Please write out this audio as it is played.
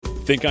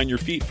Think on your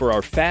feet for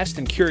our Fast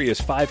and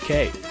Curious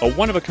 5K, a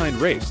one-of-a-kind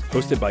race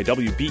hosted by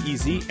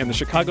WBEZ and the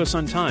Chicago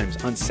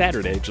Sun-Times on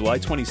Saturday, July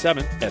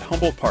 27th at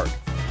Humboldt Park.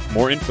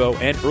 More info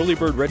and early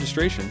bird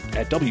registration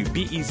at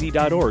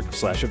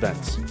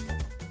wbez.org/events.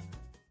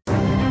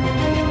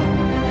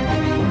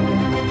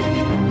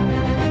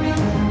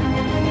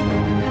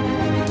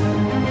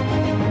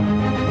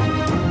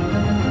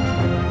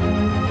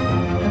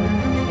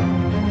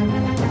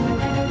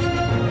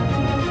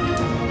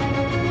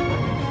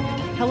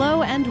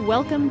 Hello and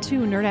welcome to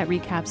Nerdette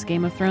Recaps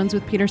Game of Thrones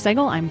with Peter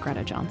Sagal. I'm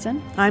Greta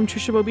Johnson. I'm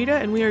Trisha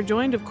Bobita, and we are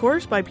joined, of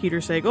course, by Peter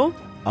Sagal.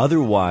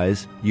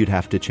 Otherwise, you'd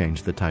have to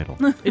change the title.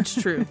 It's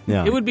true.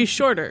 Yeah. It would be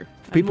shorter.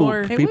 It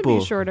would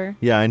be shorter.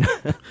 Yeah, I know.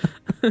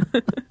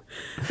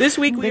 This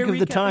week we Think are of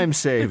the time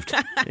saved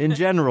in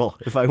general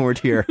if I weren't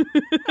here.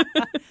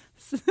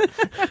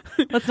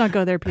 Let's not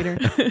go there, Peter.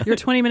 You're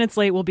 20 minutes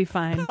late. We'll be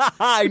fine.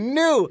 I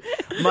knew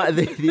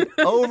the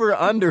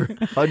over-under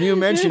on you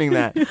mentioning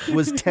that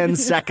was 10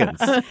 seconds.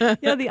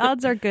 Yeah, the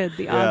odds are good.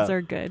 The odds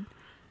are good.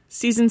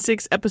 Season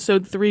 6,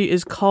 Episode 3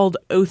 is called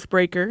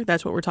Oathbreaker.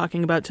 That's what we're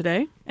talking about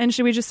today. And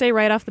should we just say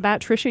right off the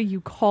bat, Trisha, you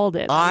called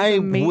it. I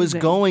was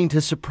going to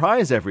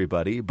surprise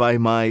everybody by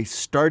my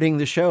starting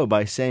the show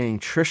by saying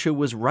Trisha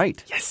was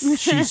right.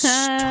 Yes. She's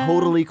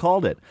totally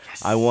called it.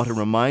 Yes. I want to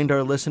remind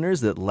our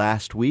listeners that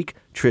last week,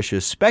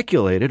 Trisha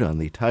speculated on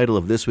the title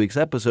of this week's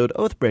episode,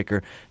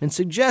 Oathbreaker, and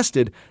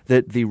suggested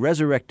that the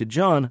resurrected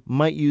Jon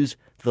might use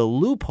the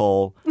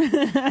loophole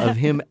of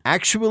him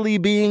actually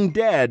being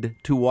dead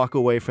to walk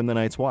away from the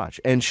Night's Watch.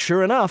 And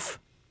sure enough,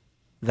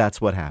 that's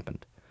what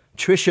happened.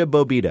 Trisha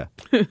Bobita,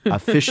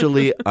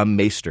 officially a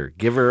maester.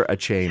 Give her a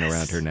chain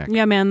around her neck.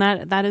 Yeah, man,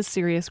 that is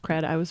serious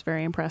cred. I was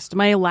very impressed.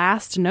 My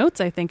last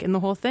notes, I think, in the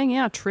whole thing,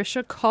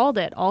 Trisha called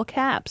it. All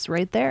caps,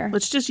 right there.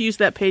 Let's just use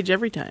that page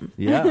every time.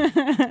 Yeah.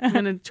 I'm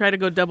going to try to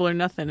go double or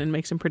nothing and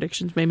make some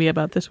predictions maybe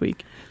about this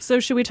week.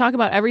 So should we talk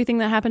about everything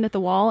that happened at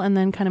the wall and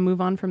then kind of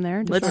move on from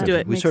there? Let's do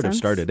it. We sort of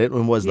started it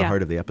and was the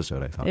heart of the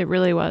episode, I thought. It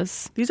really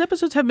was. These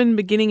episodes have been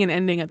beginning and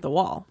ending at the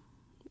wall.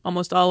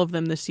 Almost all of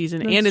them this season.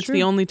 That's and it's true.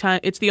 the only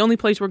time, it's the only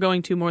place we're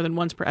going to more than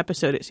once per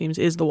episode, it seems,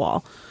 is the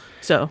wall.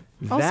 So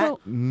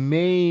that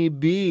may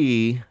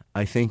be,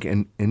 I think,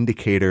 an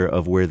indicator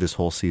of where this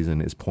whole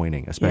season is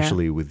pointing,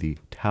 especially with the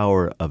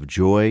Tower of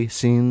Joy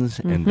scenes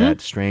and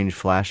that strange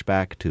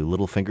flashback to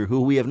Littlefinger,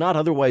 who we have not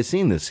otherwise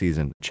seen this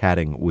season,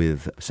 chatting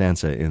with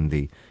Sansa in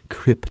the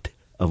crypt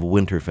of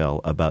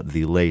Winterfell about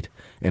the late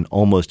and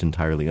almost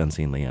entirely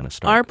unseen Lyanna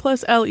Stark. R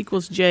plus L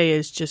equals J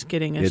is just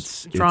getting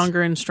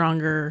stronger and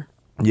stronger.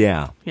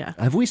 Yeah. Yeah.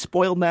 Have we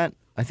spoiled that?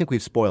 I think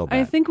we've spoiled that.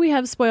 I think we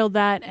have spoiled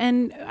that,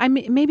 and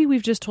maybe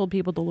we've just told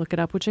people to look it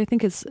up, which I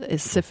think is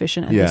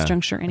sufficient at this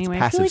juncture anyway.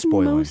 It's passive I feel like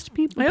spoiling. most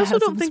people. I also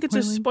don't think it's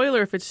a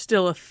spoiler if it's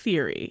still a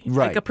theory.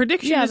 Right. Like a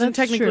prediction isn't that's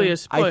technically true. a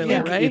spoiler, I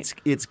think right?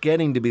 it's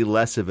getting to be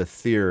less of a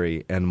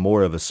theory and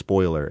more of a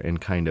spoiler and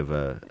kind of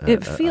a...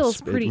 It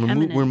feels pretty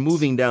eminent. We're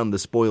moving down the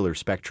spoiler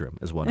spectrum,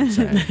 is what I'm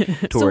saying,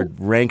 toward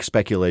rank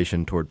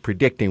speculation, toward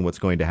predicting what's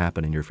going to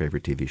happen in your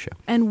favorite TV show.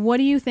 And what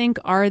do you think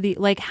are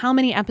how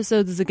many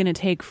episodes is it going to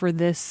take for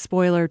this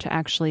spoiler to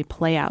actually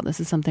play out? This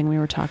is something we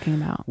were talking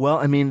about. Well,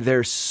 I mean,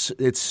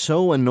 it's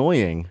so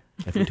annoying,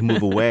 I think, to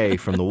move away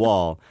from the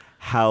wall,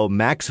 how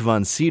Max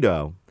von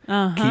Sydow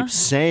keeps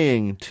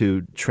saying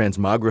to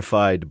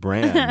transmogrified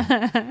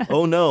Bran,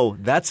 oh no,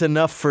 that's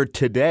enough for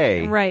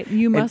today. Right.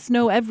 You must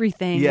know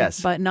everything,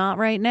 yes, but not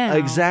right now.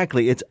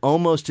 Exactly. It's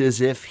almost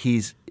as if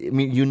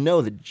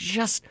that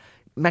just...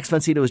 Max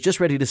von Sydow is just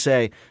ready to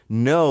say,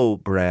 no,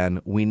 Bran,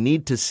 we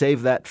need to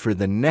save that for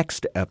the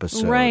next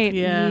episode. Right,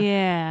 Yeah.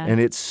 yeah. And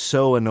it's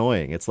so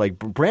annoying. It's like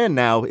Bran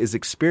now is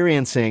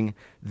experiencing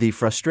the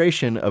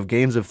frustration of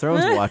Games of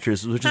Thrones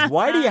watchers, which is,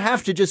 why do you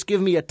have to just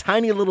give me a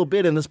tiny little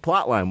bit in this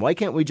plot line? Why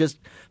can't we just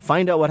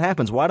find out what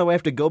happens? Why do I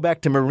have to go back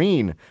to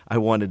Meereen? I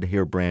wanted to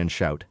hear Bran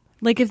shout.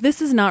 Like, if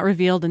this is not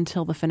revealed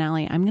until the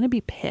finale, I'm going to be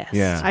pissed.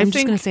 Yeah. I'm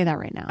just going to say that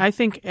right now. I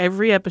think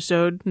every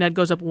episode, Ned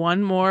goes up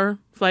one more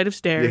flight of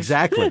stairs.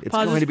 Exactly. It's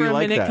pauses going to be for a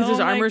like minute that. because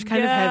his Oh my armor's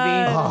kind of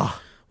heavy. Oh.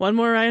 One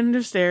more round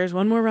of stairs,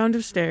 one more round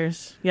of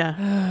stairs.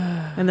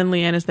 Yeah. And then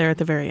Lyanna's there at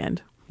the very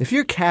end. If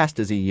you're cast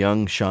as a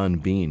young Sean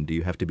Bean, do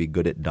you have to be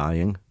good at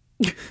dying?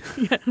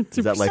 Yeah, it's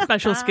Is that like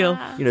special skill.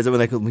 You know, is it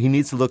like he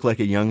needs to look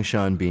like a young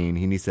Sean Bean.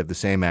 He needs to have the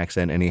same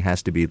accent, and he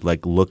has to be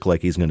look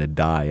like he's going to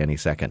die any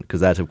second. Because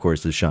that, of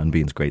course, is Sean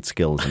Bean's great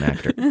skill as an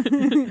actor.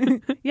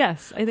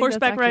 Yes, I think Horseback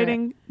that's accurate.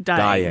 riding,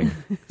 dying. Dying.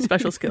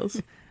 Special skills.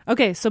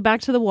 Okay, so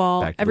back to the wall.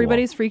 Back to the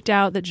Everybody's freaked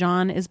out that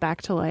Jon is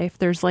back to life.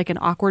 There's like an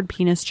awkward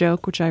penis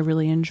joke, which I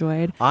really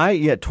enjoyed.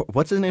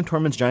 What's his name?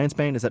 Tormund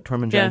Giantsbane? Is that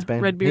Tormund Yeah,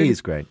 Giantsbane? Redbeard.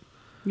 He's great.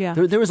 Yeah.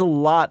 There was a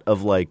lot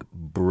of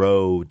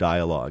bro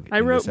dialogue. I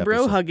in wrote this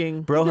bro episode.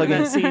 hugging. Bro in that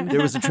hugging. scene.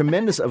 There was a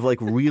tremendous of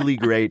really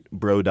great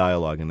bro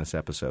dialogue in this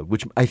episode,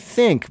 which I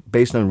think,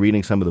 based on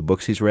reading some of the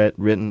books he's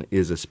written,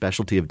 is a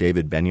specialty of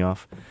David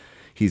Benioff.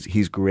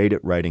 He's great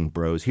at writing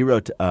bros. He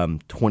wrote the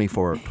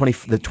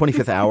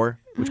 25th Hour,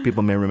 which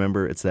people may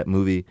remember. It's that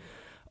movie.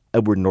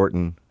 Edward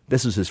Norton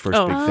This was his first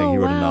big thing. He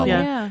wrote a novel.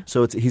 Yeah.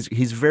 So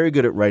he's very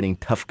good at writing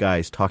tough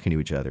guys talking to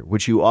each other,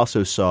 which you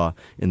also saw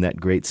in that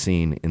great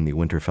scene in the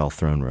Winterfell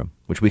throne room,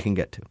 which we can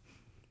get to.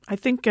 I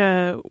think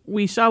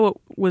we saw what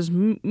was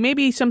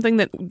maybe something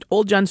that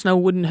old Jon Snow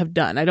wouldn't have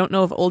done. I don't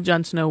know if old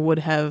Jon Snow would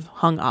have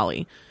hung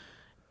Ollie.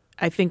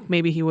 I think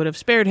maybe he would have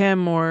spared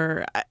him,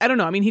 or I don't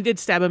know. I mean, he did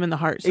stab him in the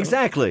heart. So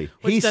Exactly.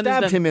 He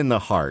stabbed him in the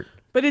heart.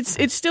 But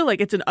it's still like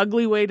it's an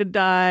ugly way to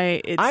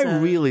die. I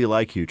really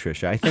like you,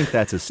 Tricia. I think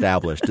that's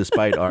established,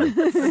 despite our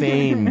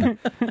feigned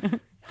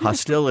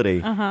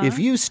hostility. If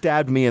you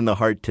stabbed me in the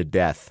heart to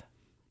death,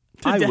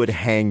 I would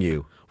hang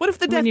you. What if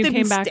the death When you didn't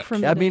came back stick?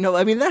 from I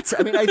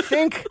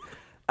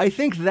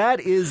think that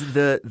is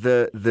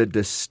the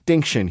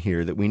distinction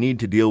here that we need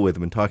to deal with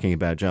when talking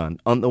about Jon.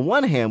 On the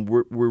one hand,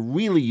 we're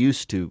really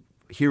used to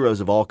heroes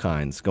of all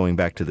kinds, going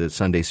back to the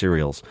Sunday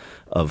serials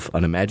of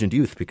Unimagined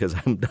Youth, because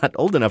I'm not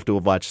old enough to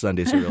have watched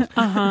Sunday serials,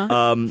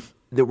 that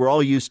we're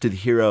all used to the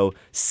hero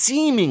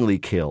seemingly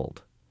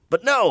killed.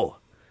 But no,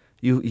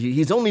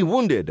 he's only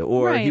wounded,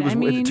 or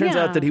it turns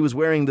out that he was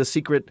wearing the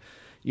secret,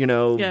 his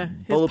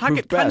bulletproof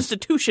pocket vest.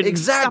 Constitution.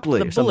 Exactly,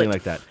 stopped the something bullet.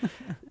 like that.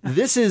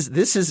 This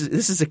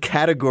is a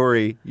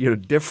category,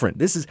 different.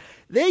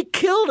 They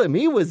killed him.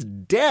 He was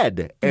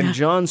dead. And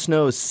Jon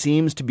Snow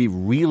seems to be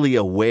really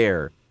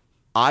aware,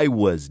 I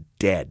was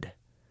dead.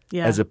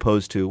 Yeah. As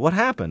opposed to, what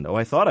happened? Oh,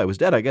 I thought I was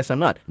dead. I guess I'm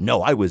not.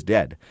 No, I was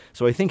dead.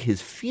 So I think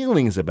his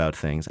feelings about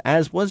things,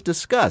 as was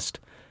discussed,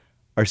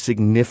 are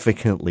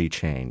significantly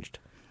changed.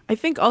 I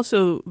think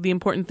also the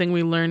important thing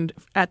we learned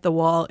at the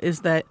Wall is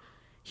that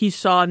he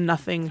saw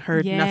nothing,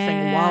 heard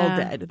nothing while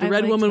dead. The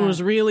Red Woman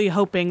was really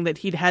hoping that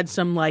he'd had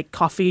some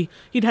coffee.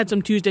 He'd had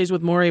some Tuesdays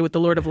with Morrie with the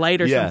Lord of Light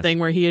or something,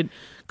 where he had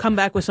come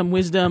back with some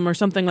wisdom or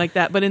something like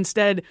that. But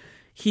instead,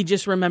 he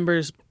just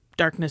remembers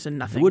darkness and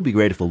nothing. It would be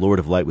great if the Lord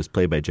of Light was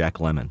played by Jack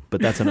Lemmon,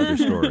 but that's another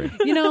story.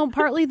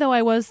 Partly though,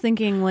 I was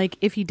thinking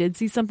if he did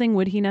see something,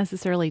 would he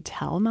necessarily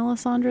tell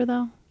Melisandre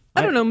though?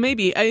 I don't know.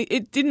 Maybe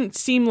it didn't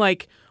seem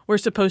like we're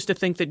supposed to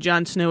think that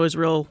Jon Snow is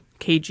real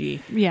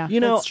cagey. Yeah,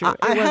 that's true.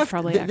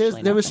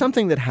 There was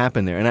something that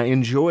happened there, and I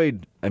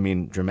enjoyed,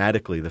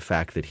 dramatically, the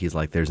fact that he's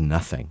like, there's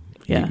nothing.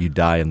 Yeah. You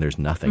die and there's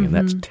nothing, and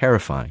that's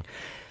terrifying.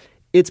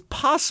 It's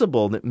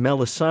possible that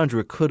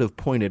Melisandre could have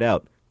pointed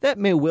out that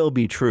may well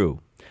be true.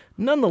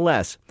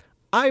 Nonetheless,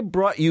 I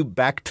brought you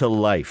back to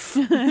life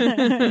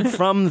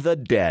from the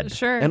dead.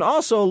 Sure. And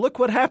also, look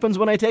what happens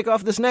when I take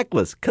off this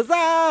necklace.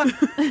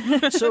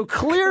 Kazaa! So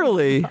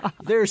clearly,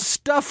 there's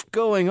stuff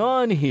going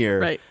on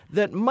here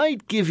that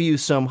might give you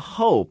some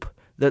hope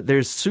that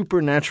there's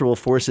supernatural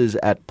forces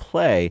at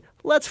play.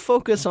 Let's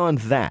focus on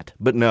that.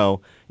 But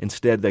no,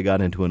 instead they got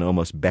into an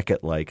almost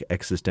Beckett-like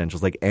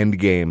existentials, like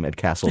Endgame at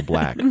Castle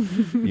Black.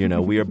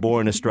 We are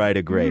born astride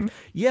a grave.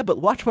 Yeah,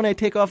 but watch when I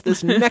take off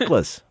this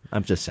necklace.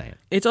 I'm just saying.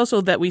 It's also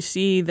that we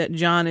see that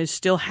Jon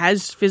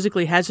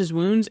physically has his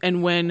wounds,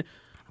 and when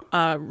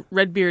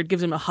Redbeard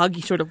gives him a hug,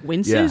 he sort of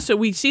winces. Yeah. So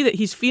we see that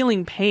he's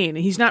feeling pain.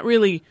 He's not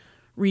really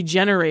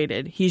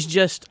regenerated. He's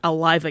just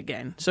alive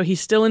again. So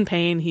he's still in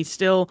pain. He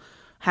still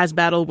has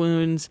battle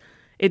wounds.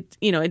 It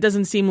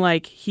doesn't seem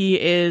like he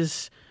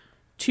is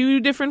too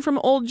different from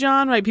old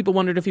Jon, right? People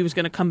wondered if he was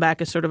going to come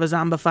back as sort of a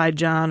zombified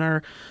Jon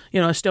or,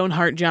 a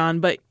Stoneheart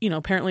Jon. But,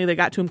 apparently they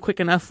got to him quick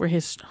enough where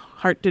his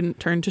heart didn't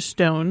turn to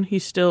stone.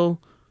 He's still,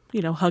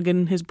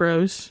 hugging his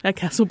bros at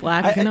Castle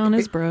Black. On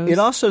his bros. It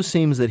also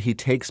seems that he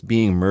takes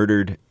being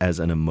murdered as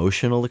an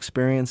emotional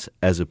experience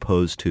as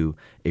opposed to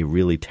a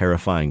really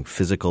terrifying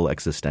physical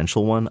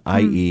existential one,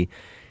 i.e.,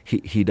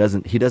 He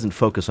doesn't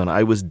focus on,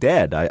 I was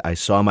dead. I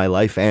saw my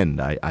life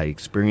end. I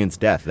experienced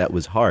death. That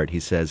was hard. He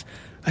says,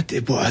 I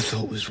did what I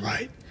thought was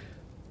right.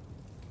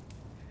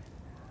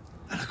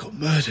 And I got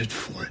murdered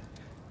for it.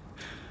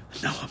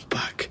 And now I'm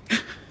back.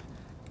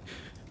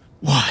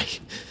 Why?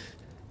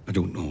 I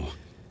don't know.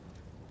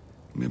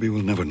 Maybe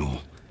we'll never know.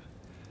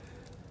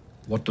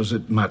 What does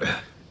it matter?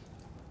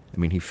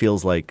 He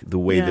feels like the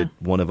way that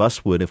one of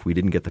us would if we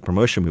didn't get the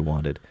promotion we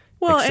wanted.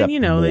 Well, except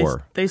and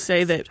more. they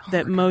say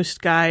that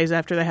most guys,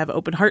 after they have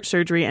open heart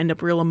surgery, end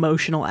up real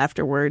emotional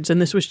afterwards.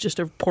 And this was just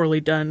a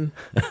poorly done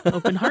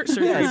open heart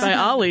surgery by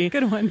Ollie.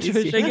 Good one,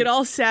 Tricia. They get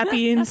all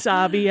sappy and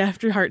sobby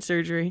after heart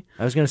surgery.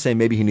 I was going to say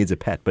maybe he needs a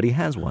pet, but he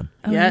has one.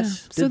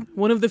 Yes. Yeah. So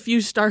one of the few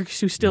Starks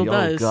who still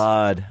does. Oh,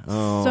 God.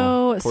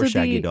 Oh, poor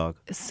Shaggy dog.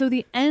 So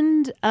the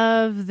end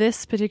of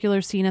this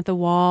particular scene at the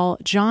Wall,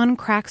 Jon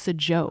cracks a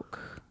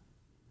joke.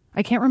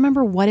 I can't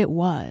remember what it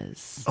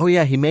was. Oh,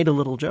 yeah, he made a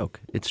little joke.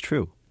 It's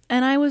true.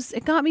 And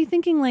it got me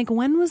thinking,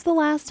 when was the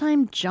last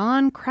time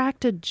Jon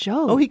cracked a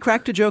joke? Oh, he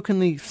cracked a joke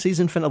in the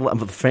season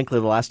finale. Frankly,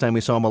 the last time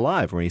we saw him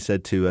alive, where he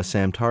said to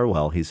Sam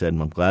Tarwell, he said,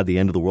 I'm glad the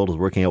end of the world is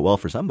working out well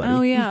for somebody.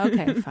 Oh, yeah,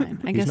 okay, fine.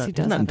 I guess he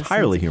does. He's not have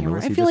entirely a sense of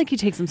humorless. Humor. I feel like he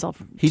takes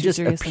himself He too just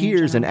seriously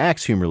appears in and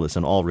acts humorless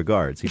in all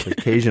regards. He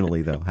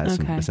occasionally, though, has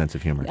a sense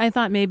of humor. I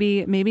thought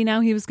maybe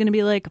now he was going to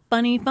be like,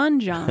 funny fun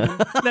Jon.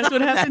 That's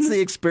what happens. That's the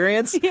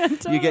experience? Yeah,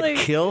 totally. You get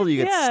killed,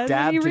 you get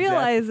stabbed he to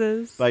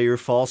realizes death by your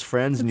false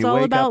friends. it's and you all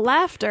wake about up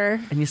laughter.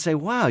 together. And you say,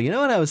 wow, you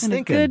know what I was And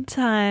thinking? a good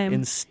time.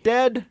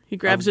 Instead He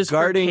grabs of his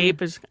fur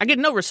cape. I get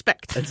no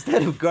respect.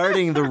 Instead of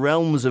guarding the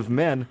realms of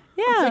men,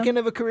 Yeah. I'm thinking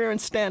of a career in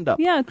stand-up.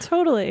 Yeah,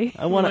 totally.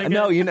 I want to. my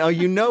No, God.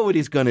 you know what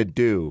he's going to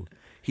do.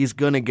 He's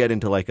going to get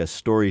into like a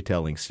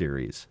storytelling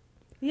series.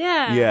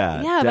 Yeah.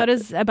 Yeah, Yeah, about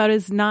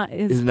his not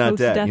his He's not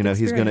dead. post-death You know,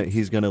 experience.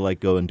 he's gonna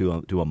like go and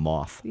do a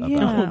moth. About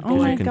Yeah. it, Oh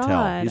 'cause my you can tell.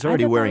 God. He's I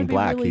already thought that wearing would be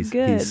black. really He's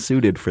good.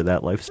 suited for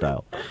that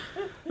lifestyle.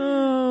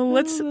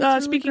 Let's.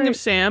 that's Speaking really of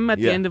Sam, at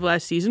Yeah. the end of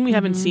last season, we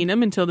haven't seen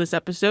him until this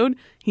episode.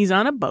 He's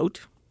on a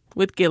boat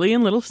with Gilly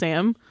and little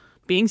Sam,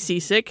 being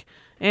seasick,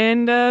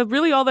 and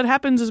really all that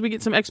happens is we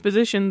get some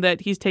exposition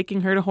that he's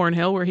taking her to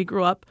Hornhill, where he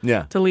grew up,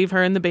 Yeah. to leave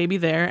her and the baby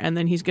there, and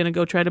then he's going to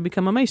go try to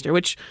become a maester,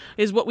 which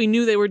is what we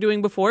knew they were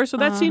doing before. So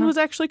that scene was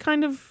actually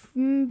kind of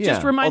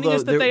just reminding Although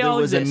us that they all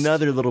there was exist.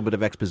 another little bit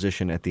of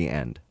exposition at the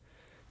end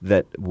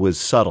that was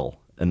subtle,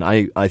 and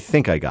I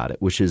think I got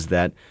it, which is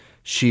that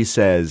she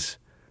says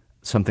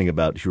something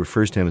about, she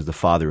refers to him as the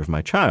father of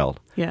my child.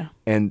 Yeah.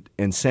 And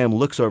Sam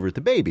looks over at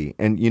the baby,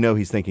 and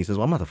he's thinking, he says,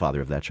 well, I'm not the father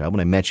of that child. When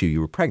I met you,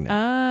 you were pregnant.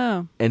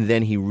 Oh. And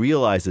then he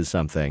realizes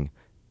something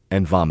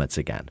and vomits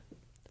again,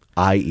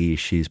 i.e.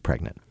 she's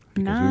pregnant.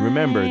 Because we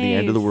remember the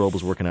end of the world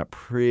was working out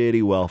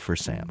pretty well for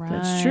Sam.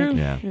 That's true.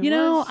 Yeah. It You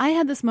know, was. I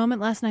had this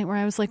moment last night where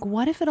I was like,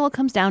 what if it all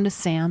comes down to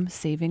Sam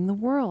saving the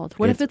world?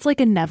 What if it's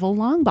like a Neville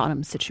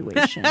Longbottom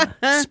situation?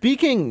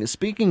 Speaking of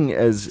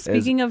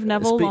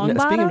Neville Longbottom?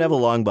 Speaking of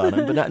Neville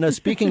Longbottom, but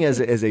speaking as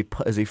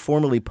a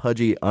formerly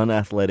pudgy,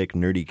 unathletic,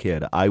 nerdy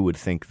kid, I would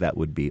think that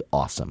would be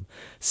awesome.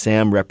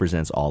 Sam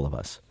represents all of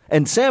us.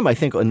 And Sam, I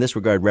think, in this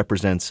regard,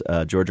 represents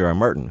George R. R.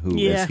 Martin, who,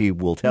 as he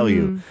will tell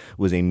you,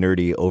 was a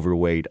nerdy,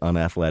 overweight,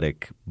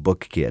 unathletic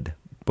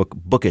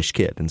bookish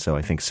kid. And so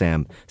I think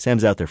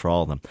Sam's out there for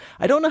all of them.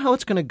 I don't know how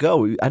it's going to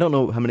go. I don't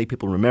know how many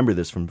people remember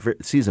this from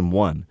season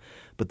 1.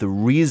 But the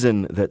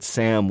reason that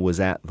Sam was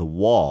at the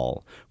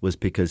wall was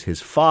because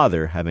his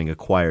father, having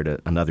acquired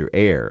another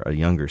heir, a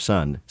younger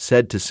son,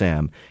 said to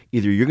Sam,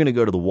 either you're going to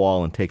go to the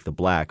wall and take the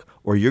black,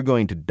 or you're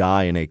going to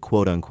die in a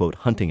quote-unquote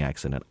hunting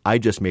accident. I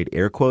just made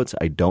air quotes.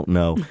 I don't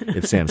know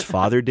if Sam's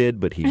father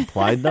did, but he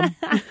implied them.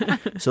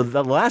 So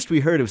the last we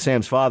heard of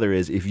Sam's father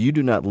is, if you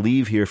do not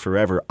leave here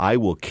forever, I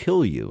will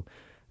kill you.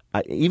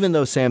 Even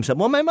though Sam said,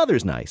 well, my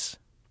mother's nice.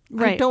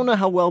 Right. I don't know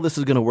how well this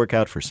is going to work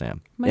out for Sam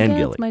My and dad's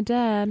Gilly. my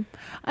dad.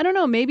 I don't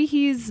know. Maybe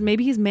he's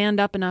manned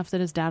up enough that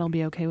his dad will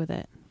be okay with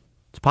it.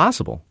 It's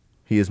possible.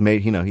 He is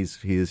made. He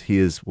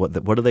is what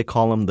do they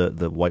call him?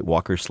 The White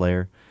Walker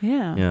Slayer.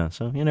 Yeah. Yeah.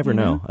 So you never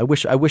know. I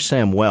wish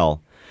Sam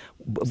well.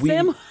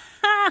 Sam.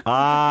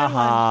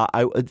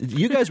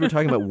 You guys were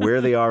talking about where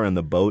they are on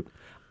the boat.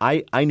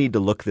 I need to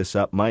look this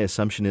up. My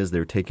assumption is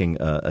they're taking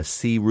a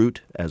sea route,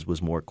 as was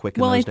more quick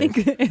in Well, those I think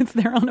days. if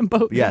they're on a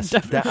boat, Yes,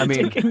 they're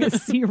definitely taking a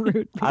sea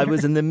route. I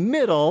was in the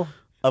middle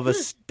of a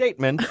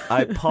statement.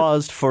 I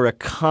paused for a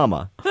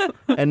comma,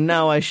 and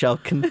now I shall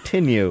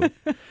continue.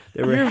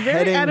 They were You're very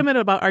heading, adamant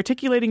about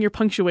articulating your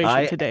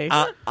punctuation today.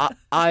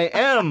 I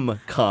am,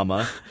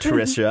 comma,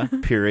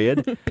 Tricia,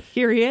 period.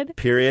 Period.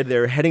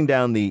 They're heading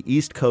down the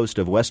east coast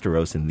of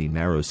Westeros in the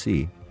Narrow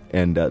Sea.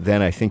 And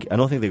then I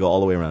don't think they go all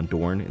the way around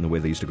Dorne in the way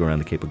they used to go around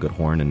the Cape of Good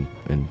Horn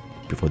and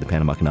before the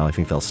Panama Canal. I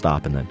think they'll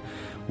stop and then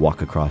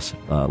walk across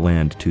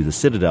land to the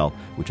Citadel,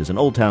 which is an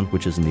old town,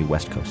 which is in the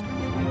west coast.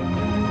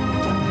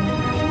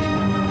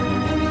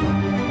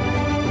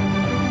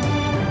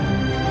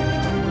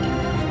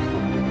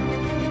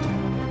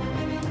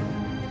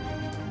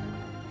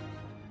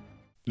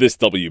 This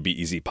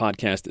WBEZ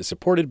podcast is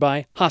supported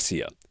by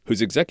Hacia,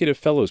 whose Executive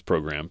Fellows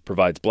Program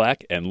provides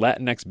Black and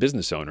Latinx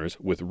business owners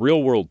with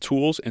real-world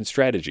tools and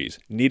strategies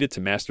needed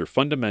to master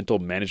fundamental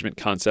management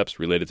concepts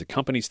related to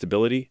company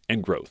stability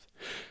and growth.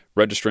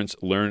 Registrants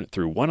learn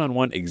through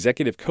one-on-one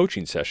executive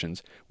coaching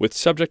sessions with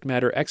subject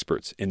matter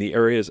experts in the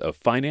areas of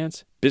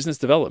finance, business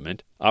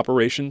development,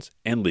 operations,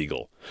 and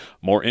legal.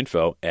 More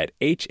info at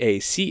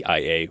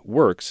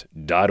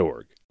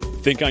haciaworks.org.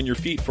 Think on your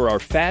feet for our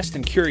Fast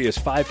and Curious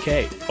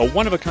 5K, a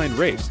one-of-a-kind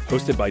race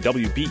hosted by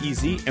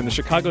WBEZ and the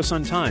Chicago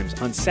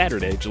Sun-Times on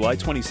Saturday, July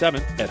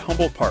 27th at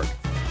Humboldt Park.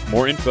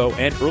 More info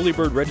and early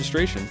bird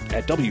registration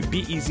at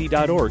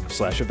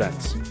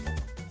wbez.org/events.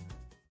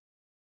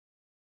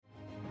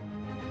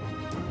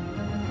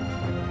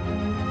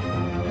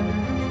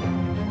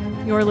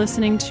 You're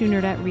listening to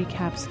Nerdette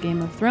Recaps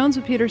Game of Thrones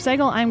with Peter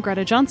Sagal. I'm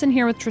Greta Johnson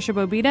here with Trisha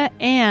Bobita,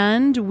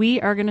 and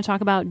we are going to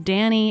talk about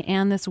Dany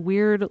and this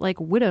weird,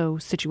 widow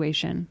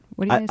situation.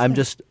 What do you guys think?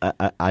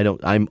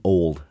 I'm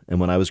old, and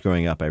when I was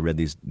growing up, I read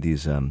these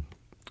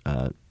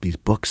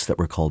books that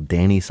were called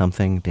Dany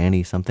something,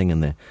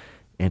 and the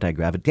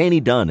anti-gravity,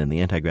 Dany Dunn and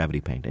the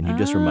anti-gravity paint, and you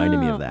just reminded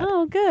me of that.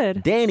 Oh, good.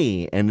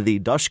 Dany and the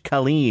Dosh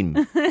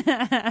Kaleen.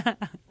 Good.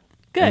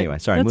 Anyway,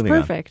 sorry, That's moving on.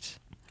 perfect.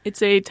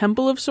 It's a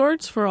temple of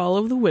sorts for all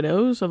of the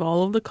widows of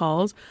all of the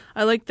calls.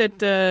 I like that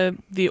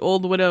the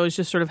old widow is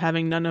just sort of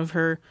having none of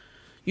her,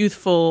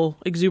 youthful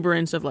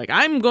exuberance of like,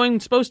 I'm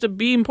supposed to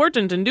be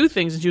important and do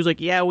things. And she was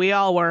like, yeah, we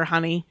all were,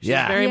 honey. She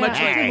was very much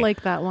I like, did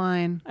like that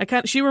line.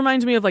 she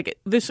reminds me of like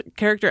this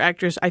character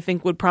actress. I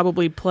think would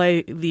probably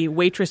play the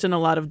waitress in a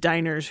lot of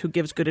diners who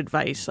gives good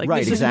advice. Like,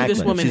 Right, this exactly. Is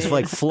who this woman She's is.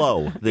 like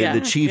Flo.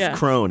 The chief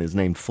crone is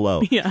named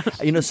Flo. Yeah.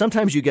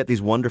 Sometimes you get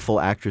these wonderful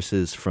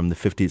actresses from the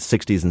 50s,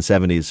 60s, and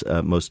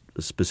 70s, most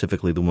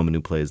specifically the woman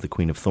who plays the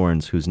Queen of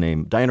Thorns, whose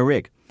name, Diana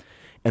Rigg.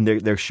 And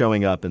they're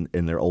showing up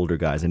in their older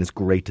guys, and it's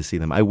great to see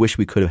them. I wish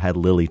we could have had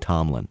Lily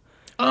Tomlin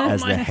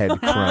as the head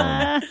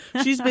crone.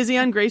 She's busy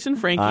on Grace and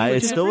Frankie.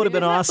 It still would have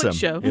been awesome.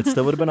 It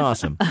still would have been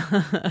awesome.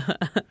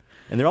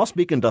 And they're all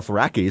speaking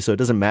Dothraki, so it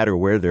doesn't matter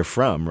where they're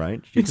from,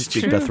 right? You can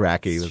speak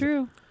Dothraki. It's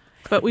true.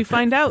 But we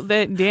find out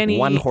that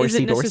Dany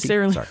isn't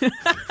necessarily. Sorry.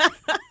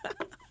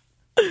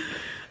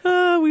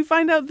 We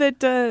find out that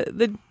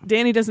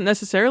Dany doesn't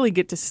necessarily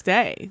get to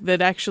stay.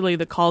 That actually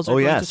the calls are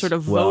going to sort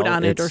of vote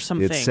on it or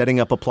something. It's setting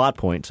up a plot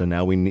point. So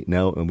now we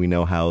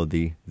know how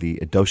the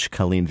Dosh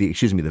Khaleen,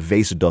 the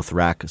Vaes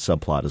Dothrak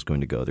subplot is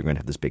going to go. They're going to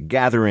have this big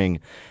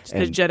gathering. It's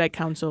the Jedi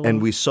Council.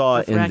 And we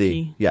saw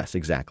Dothraki. yes,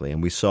 exactly.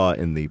 And we saw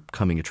in the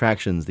coming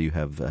attractions that you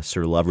have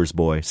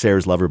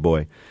Sarah's lover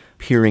boy,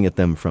 peering at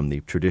them from the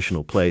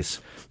traditional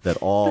place that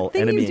all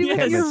enemy you do with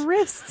encampments. your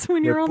wrists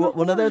when you're on the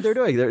Well, no, they're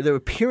doing. They're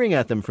peering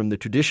at them from the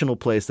traditional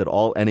place that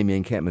all enemy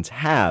encampments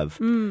have,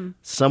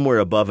 somewhere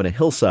above in a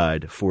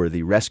hillside for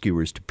the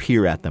rescuers to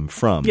peer at them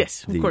from.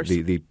 Yes, of course.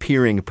 The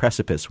peering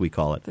precipice, we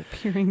call it. The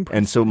peering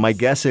And so my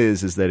guess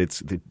is that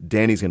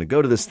Dany's going to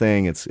go to this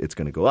thing. It's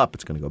going to go up.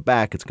 It's going to go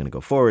back. It's going to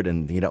go forward,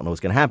 and you don't know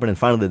what's going to happen. And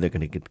finally, they're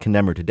going to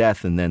condemn her to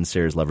death, and then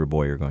Sarah's lover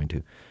boy are going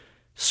to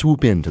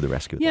swoop in to the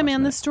rescue. Yeah,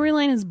 man, the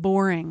storyline is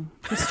boring.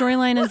 The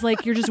storyline is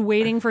like you're just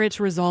waiting for it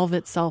to resolve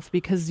itself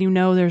because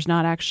there's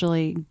not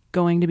actually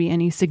going to be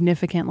any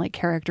significant like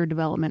character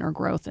development or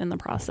growth in the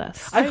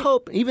process. I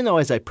hope, even though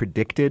as I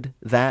predicted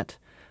that,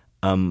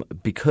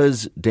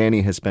 because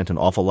Dany has spent an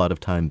awful lot of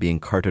time being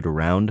carted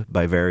around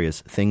by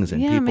various things and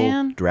people,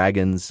 man.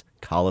 dragons,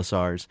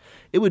 Khalasars,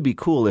 it would be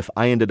cool if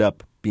I ended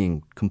up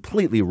being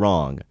completely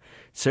wrong.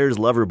 Sarah's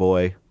lover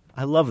boy.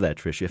 I love that,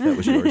 Tricia, if that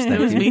was yours.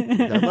 Thank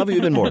you. I love you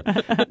even more.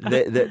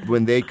 That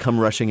when they come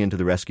rushing into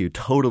the rescue,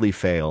 totally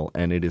fail,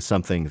 and it is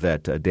something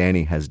that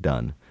Dany has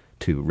done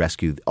to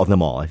rescue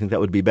them all. I think that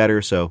would be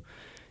better. So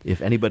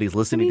if anybody's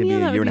listening to me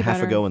a year and a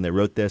half ago when they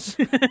wrote this,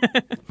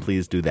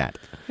 please do that.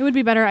 It would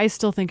be better. I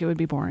still think it would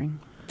be boring.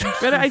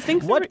 But I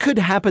think What could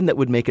happen that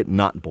would make it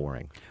not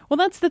boring? Well,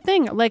 that's the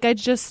thing. Like,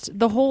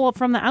 the whole,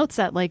 from the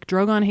outset, like,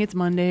 Drogon hates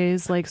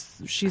Mondays. Like,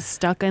 she's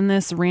stuck in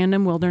this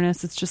random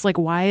wilderness. It's just like,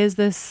 why is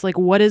this, like,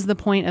 what is the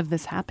point of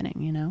this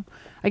happening,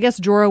 I guess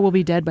Jorah will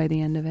be dead by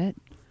the end of it.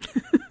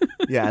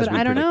 Yeah, but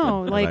I don't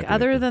know. Like,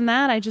 other than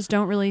that, I just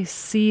don't really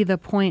see the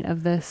point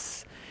of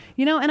this.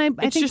 And I it's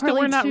think just that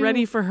we're not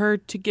ready for her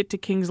to get to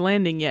King's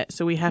Landing yet,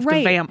 so we have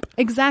to vamp.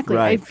 Exactly.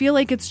 Right. I feel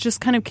like it's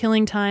just kind of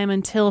killing time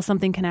until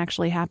something can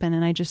actually happen,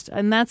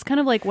 and that's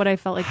kind of like what I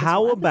felt like this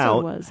whole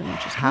episode was. And it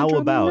just drove me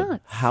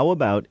nuts. How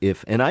about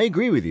if, and I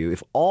agree with you,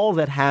 if all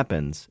that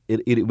happens,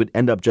 it would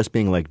end up just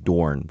being like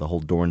Dorne, the whole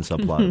Dorne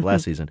subplot of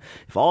last season.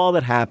 If all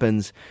that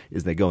happens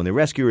is they go and they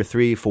rescue her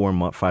 3,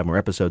 4, 5 more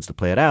episodes to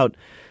play it out,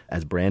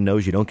 as Bran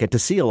knows, you don't get to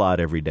see a lot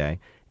every day.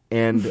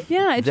 And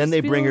then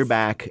they bring her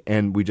back,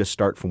 and we just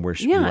start from where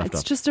she left off. Yeah,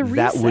 it's just a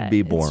reset. That would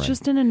be boring. It's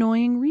just an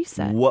annoying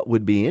reset. What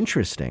would be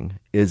interesting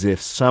is if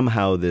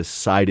somehow this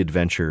side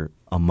adventure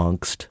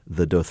amongst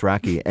the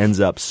Dothraki ends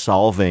up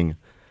solving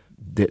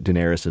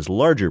Daenerys'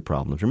 larger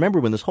problems. Remember,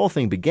 when this whole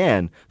thing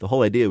began, the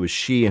whole idea was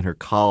she and her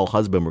Khal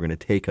husband were going to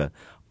take an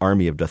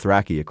army of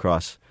Dothraki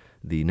across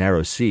the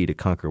narrow sea to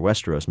conquer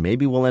Westeros.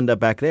 Maybe we'll end up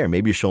back there.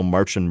 Maybe she'll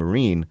march in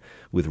Marine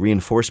with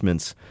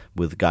reinforcements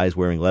with guys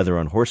wearing leather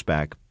on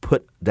horseback,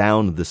 put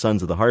down the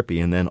Sons of the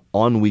Harpy, and then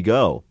on we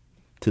go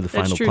to the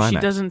final true. climax.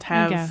 She doesn't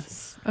have...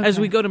 Okay. As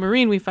we go to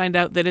Marine, we find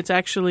out that it's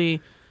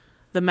actually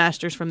the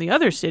masters from the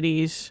other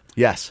cities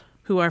Yes.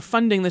 who are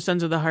funding the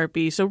Sons of the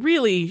Harpy. So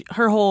really,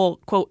 her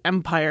whole, quote,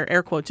 empire,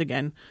 air quotes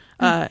again,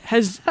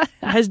 has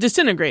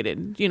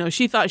disintegrated.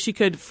 She thought she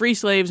could free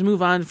slaves,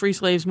 move on,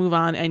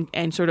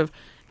 and sort of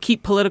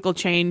keep political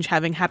change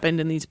having happened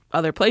in these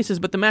other places.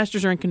 But the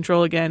masters are in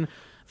control again.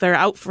 They're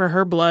out for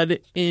her blood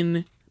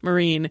in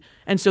Marine.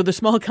 And so the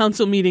small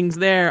council meetings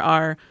there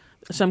are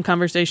some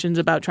conversations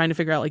about trying to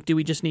figure out, like, do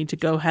we just need to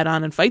go head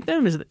on and fight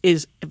them?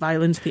 Is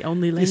violence the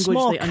only language The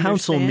small they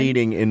council understand?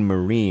 meeting in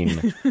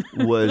Marine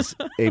was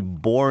a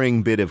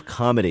boring bit of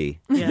comedy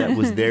that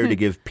was there to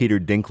give Peter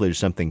Dinklage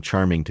something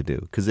charming to do.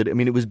 Because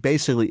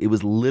it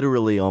was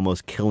literally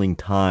almost killing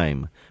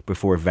time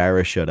before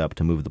Varys showed up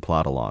to move the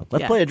plot along.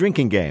 Let's play a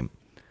drinking game.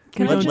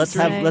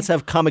 Let's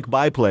have comic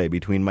byplay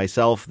between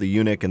myself, the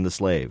eunuch, and the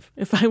slave.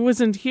 If I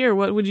wasn't here,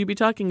 what would you be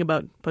talking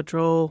about?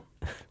 Patrol.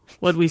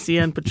 What we see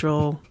on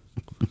patrol.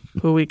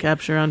 Who we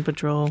capture on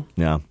patrol.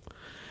 Yeah.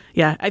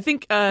 Yeah, I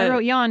think... I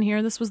wrote yawn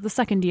here. This was the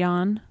second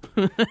yawn.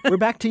 We're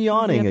back to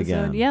yawning the again.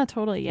 episode. Yeah,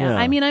 totally. Yeah. Yeah.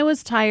 I mean, I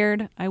was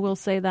tired. I will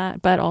say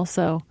that. But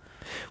also,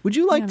 Would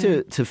you like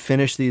to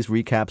finish these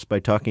recaps by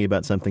talking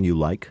about something you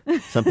like?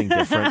 Something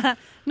different?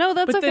 No,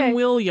 that's But okay. then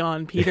we'll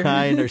yawn, Peter.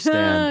 I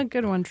understand.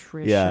 Good one,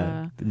 Trisha.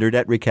 Yeah.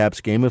 Nerdette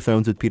recaps Game of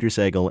Thrones with Peter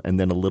Sagal, and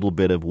then a little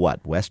bit of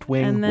what? West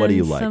Wing? And then What do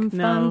you like? some fun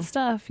No.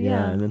 stuff. yeah,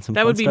 Yeah. and then some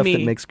That fun would be stuff me.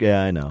 that makes.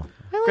 Yeah, I know.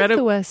 I like Greta-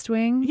 The West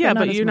Wing. Yeah,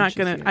 but as you're not much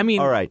as going to. you. I mean,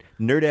 All right.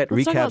 Nerdette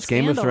Let's talk about recaps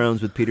Game of Scandal.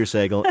 Thrones with Peter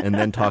Sagal, and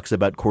then talks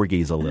about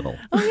corgis a little.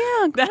 Oh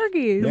yeah,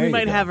 corgis. There we you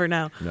might go. have her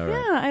now. All right.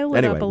 Yeah, I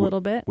lit Anyway, up a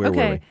little bit. where were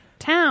okay, we?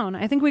 town.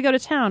 I think we go to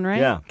town, right?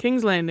 Yeah.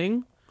 King's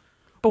Landing.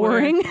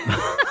 Boring.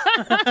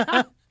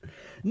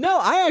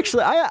 No,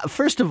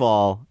 first of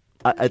all,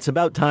 it's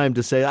about time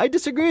to say I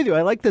disagree with you.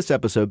 I like this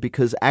episode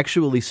because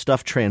actually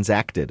stuff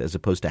transacted as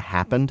opposed to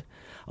happened.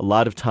 A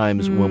lot of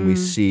times when we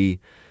see,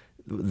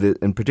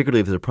 and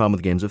particularly if there's a problem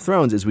with Games of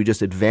Thrones, is we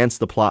just advance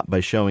the plot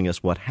by showing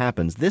us what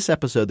happens. This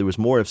episode, there was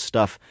more of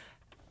stuff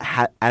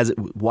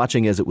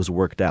watching as it was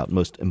worked out.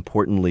 Most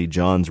importantly,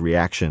 Jon's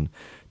reaction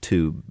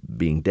to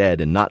being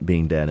dead and not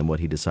being dead and what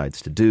he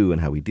decides to do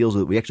and how he deals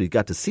with it. We actually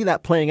got to see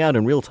that playing out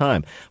in real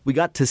time. We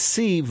got to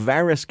see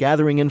Varys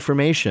gathering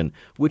information,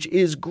 which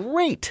is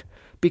great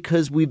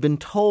because we've been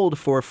told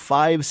for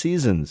 5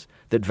 seasons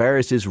that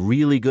Varys is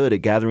really good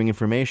at gathering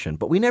information,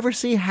 but we never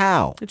see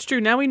how. It's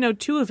true. Now we know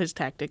 2 of his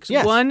tactics.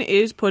 Yes. One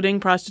is putting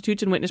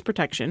prostitutes in witness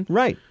protection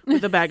Right,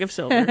 with a bag of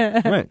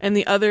silver. right. And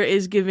the other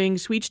is giving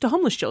sweets to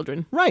homeless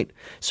children. Right.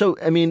 So,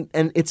 I mean,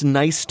 and it's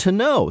nice to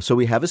know. So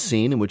we have a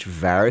scene in which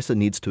Varys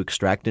needs to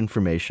extract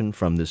information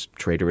from this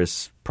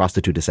traitorous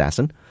prostitute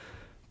assassin.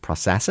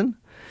 Prosassin?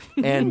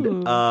 And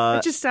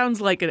It just sounds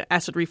like an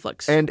acid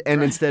reflux. and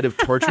instead of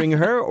torturing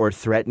her or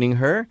threatening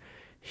her,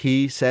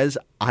 he says,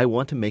 I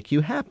want to make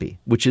you happy,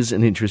 which is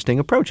an interesting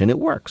approach, and it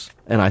works.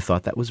 And I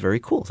thought that was very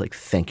cool. It's like,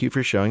 thank you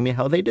for showing me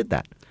how they did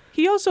that.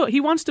 He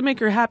wants to make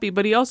her happy,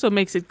 but he also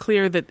makes it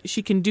clear that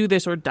she can do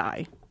this or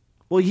die.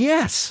 Well,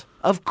 yes,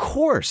 of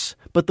course.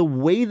 But the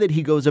way that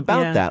he goes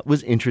about Yeah. that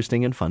was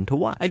interesting and fun to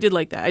watch. I did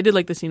like that. I did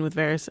like the scene with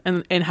Varys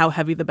and how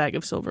heavy the bag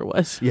of silver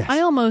was. Yes. I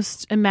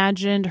almost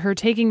imagined her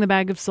taking the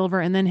bag of silver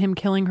and then him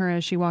killing her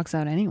as she walks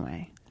out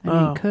anyway. I mean,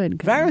 he could.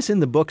 couldn't he? Varys in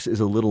the books is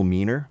a little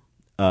meaner.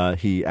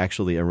 He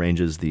actually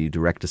arranges the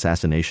direct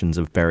assassinations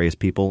of various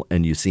people,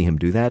 and you see him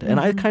do that. And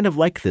I kind of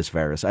like this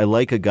Varys. I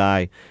like a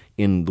guy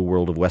in the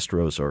world of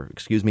Westeros, or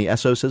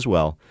Essos as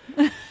well,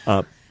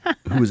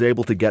 who is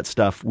able to get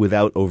stuff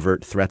without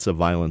overt threats of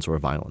violence or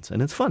violence.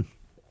 And it's fun.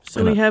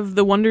 So we have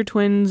the Wonder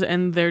Twins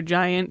and their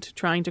giant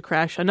trying to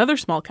crash another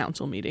small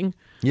council meeting.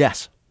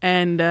 Yes.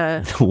 And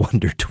The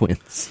Wonder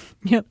Twins.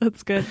 Yeah,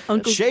 that's good.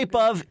 Uncle Shape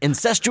of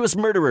incestuous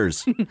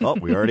murderers. Oh,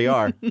 we already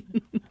are.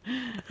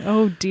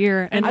 Oh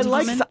dear. And I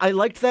Tommen?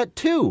 liked that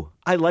too.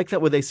 I like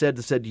that what they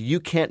said you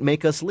can't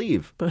make us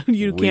leave. But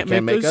you We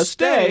can't make us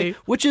stay.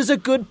 which is a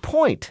good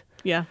point.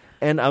 Yeah.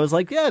 And I was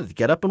like, yeah,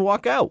 get up and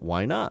walk out.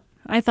 Why not?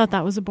 I thought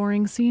that was a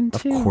boring scene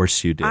too. Of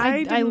course you did. I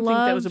didn't think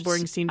that was a loved-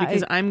 boring scene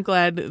because I'm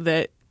glad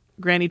that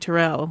Granny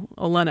Tyrell,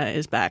 Olenna,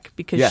 is back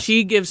because Yes.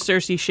 she gives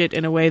Cersei shit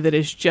in a way that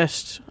is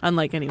just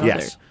unlike any Yes.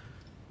 other.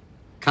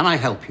 Can I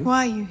help you?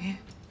 Why are you here?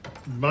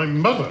 My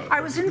mother.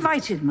 I was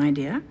invited, my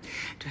dear,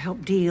 to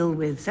help deal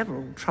with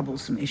several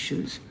troublesome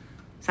issues,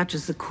 such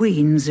as the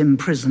Queen's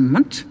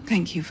imprisonment.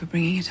 Thank you for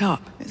bringing it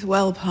up. It's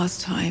well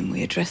past time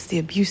we address the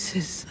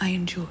abuses I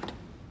endured.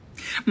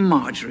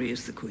 Marjorie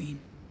is the Queen.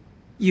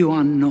 You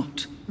are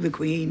not the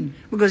Queen,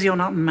 because you're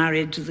not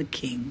married to the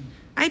King.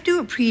 I do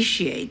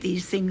appreciate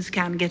these things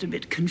can get a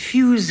bit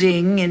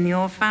confusing in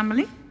your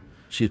family.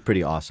 She's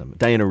pretty awesome.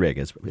 Diana Rigg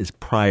is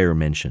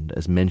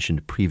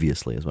mentioned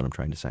previously, is what I'm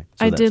trying to say.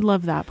 So I that's- did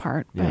love that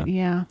part, but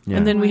yeah. Yeah.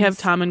 And then we have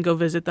Otherwise- Tommen go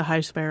visit the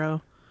High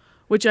Sparrow,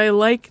 which I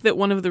like that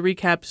one of the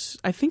recaps,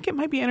 I think it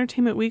might be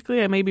Entertainment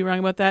Weekly, I may be wrong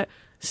about that,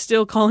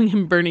 still calling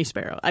him Bernie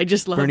Sparrow. I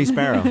just love Bernie it.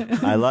 Sparrow.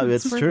 I love it.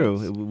 It's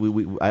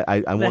true.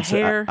 I won't say.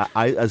 hair.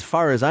 As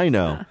far as I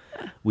know,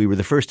 we were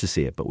the first to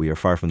see it, but we are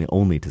far from the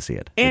only to see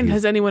it. And It is-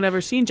 has anyone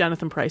ever seen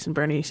Jonathan Pryce and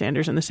Bernie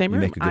Sanders in the same You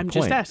room? make a good I'm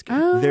just point. asking.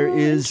 Oh, there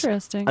is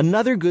interesting.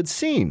 another good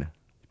scene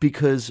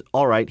because,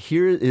 all right,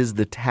 here is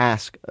the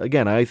task.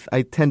 Again, I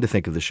tend to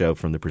think of the show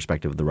from the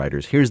perspective of the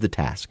writers. Here's the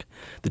task.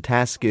 The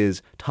task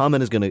is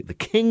Tommen is going to, the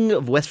king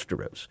of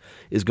Westeros,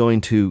 is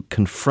going to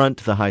confront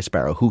the High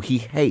Sparrow, who he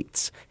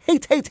hates,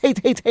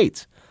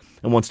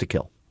 and wants to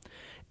kill.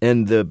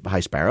 And the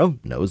High Sparrow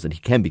knows that he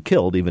can be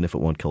killed even if it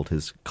won't kill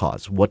his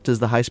cause. What does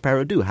the High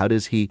Sparrow do? How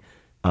does he,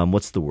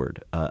 what's the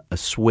word,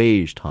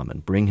 assuage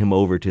Tommen, bring him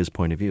over to his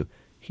point of view?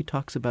 He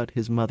talks about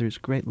his mother's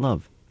great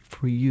love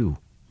for you.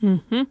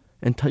 Mm-hmm.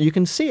 And you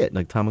can see it,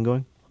 like Tommen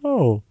going,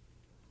 oh.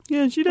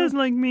 Yeah, she does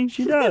like me.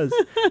 She does.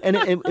 And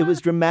it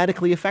was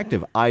dramatically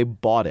effective. I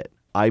bought it.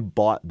 I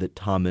bought that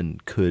Tommen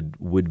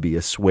would be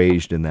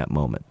assuaged in that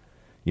moment.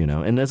 You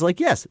know, and it's like,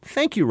 yes,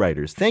 thank you,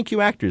 writers. Thank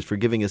you, actors, for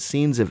giving us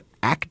scenes of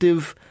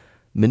active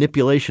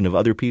manipulation of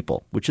other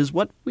people, which is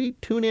what we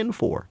tune in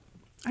for.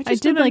 I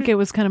did like it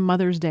was kind of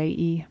Mother's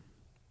Day-y.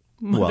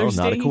 Mother's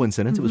well, not Day. a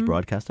coincidence. It was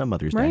broadcast on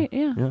Mother's Right,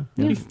 Day.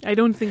 yeah. I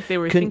don't think they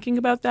were thinking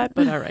about that,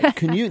 but all right.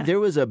 There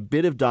was a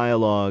bit of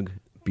dialogue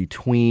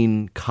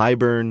between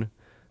Qyburn,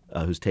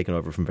 who's taken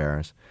over from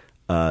Varys,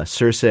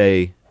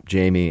 Cersei,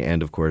 Jaime,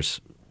 and of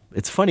course,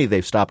 it's funny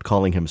they've stopped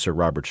calling him Sir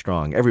Robert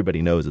Strong.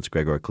 Everybody knows it's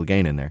Gregor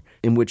Clegane in there,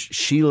 in which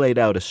she laid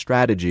out a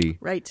strategy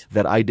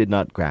that I did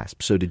not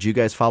grasp. So did you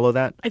guys follow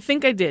that? I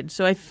think I did.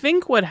 So I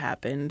think what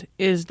happened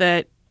is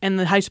that, and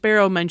the High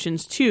Sparrow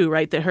mentions too,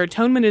 right, that her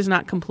atonement is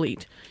not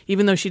complete.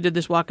 Even though she did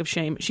this walk of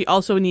shame, she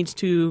also needs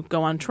to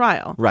go on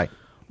trial. Right.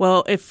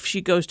 Well, if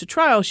she goes to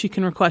trial, she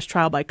can request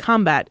trial by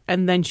combat,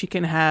 and then she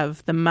can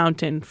have the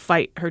Mountain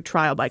fight her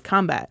trial by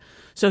combat.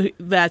 So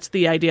that's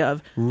the idea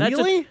of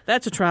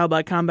that's a trial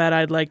by combat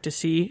I'd like to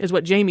see, is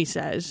what Jaime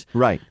says.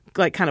 Right.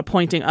 Like kind of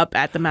pointing up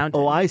at the Mountain.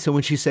 Oh, so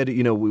when she said,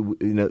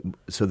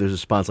 so there's a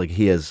response like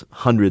he has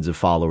hundreds of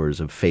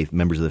followers of faith,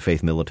 members of the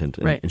faith militant,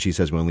 and she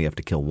says we only have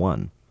to kill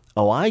one.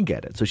 Oh, I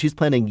get it. So she's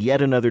planning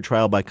yet another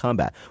trial by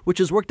combat, which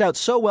has worked out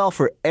so well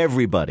for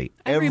everybody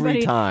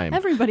every time.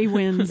 Everybody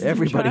wins.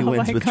 Everybody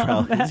wins with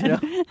trial.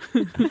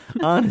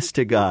 Honest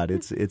to God,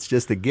 it's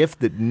just a gift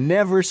that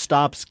never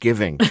stops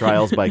giving.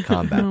 Trials by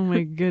combat. Oh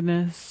my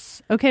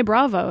goodness. Okay,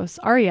 bravos,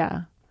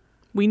 Arya.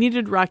 We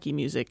needed Rocky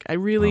music. I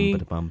really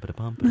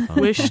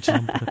wished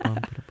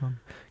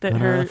that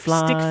her stick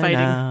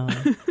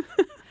fighting.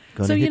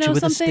 So,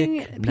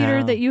 something,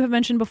 Peter, that you have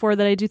mentioned before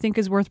that I do think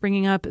is worth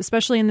bringing up,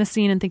 especially in this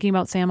scene and thinking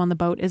about Sam on the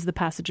boat, is the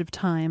passage of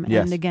time.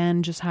 Yes. And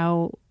again, just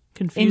how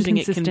confusing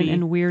inconsistent it can be.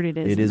 And weird it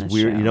is. It is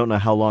weird. Show. You don't know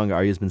how long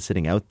Arya's been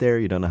sitting out there.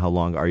 You don't know how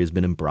long Arya's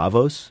been in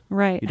Bravos.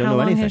 Right. You don't how know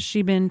long anything. has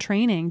she been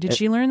training? Did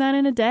she learn that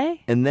in a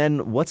day? And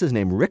then, what's his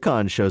name?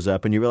 Rickon shows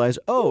up and you realize,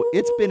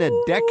 it's been a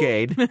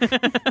decade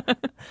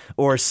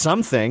or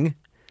something.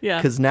 Yeah.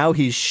 Because now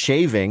he's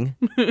shaving.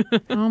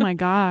 Oh my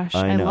gosh.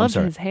 I love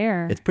his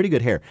hair. It's pretty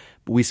good hair.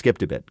 But we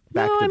skipped a bit.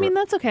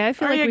 That's okay. I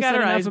feel like we said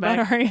enough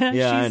about Arya.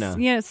 Yeah, I know.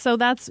 Yeah, so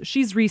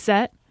she's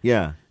reset.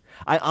 Yeah.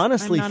 I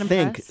honestly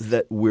think impressed.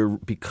 that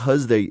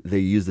because they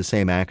use the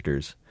same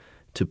actors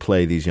to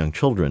play these young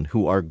children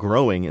who are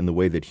growing in the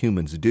way that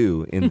humans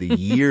do in the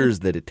years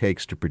that it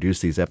takes to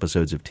produce these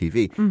episodes of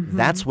TV. Mm-hmm.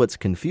 That's what's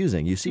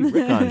confusing. You see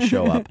Rickon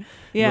show up.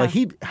 Yeah.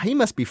 He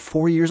must be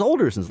 4 years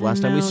older since the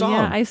last time we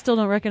saw him. I still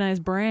don't recognize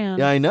Bran.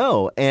 Yeah, I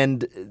know.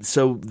 And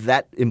so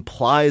that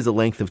implies a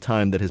length of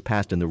time that has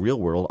passed in the real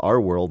world, our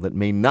world, that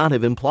may not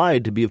have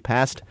implied to have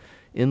passed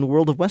in the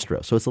world of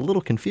Westeros. So it's a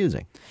little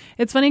confusing.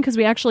 It's funny because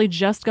we actually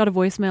just got a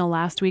voicemail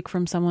last week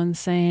from someone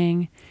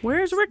saying,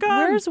 Where's Rickon?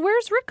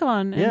 Where's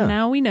Rickon? And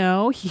now we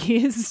know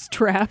he is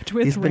trapped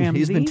with Ramsay.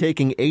 He's been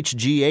taking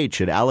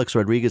HGH at Alex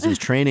Rodriguez's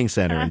training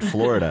center in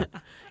Florida.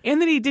 And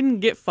that he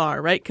didn't get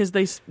far, right? Because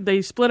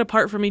they split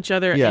apart from each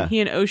other, and he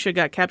and Osha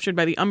got captured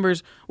by the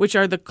Umbers, which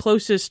are the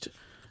closest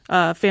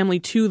family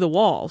to the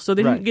Wall. So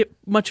they didn't get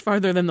much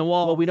farther than the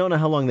Wall. Well, we don't know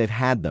how long they've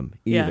had them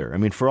either. Yeah. I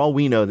mean, for all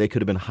we know, they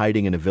could have been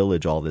hiding in a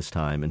village all this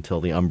time until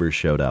the Umbers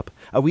showed up.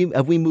 Have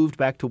we moved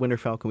back to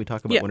Winterfell? Can we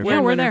talk about Winterfell? Yeah,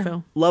 we're there.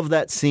 Winterfell. Love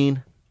that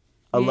scene.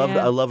 I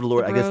love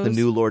Lord. I guess the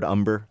new Lord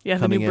Umber. Yeah,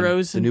 coming the new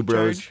bros. The new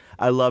bros. Charge.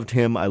 I loved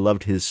him. I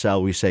loved his,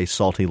 shall we say,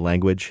 salty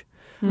language.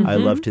 Mm-hmm. I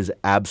loved his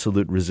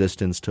absolute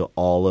resistance to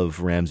all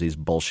of Ramsay's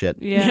bullshit.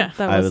 Yeah,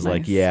 that was I was nice.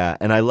 like, yeah.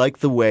 And I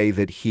liked the way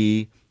that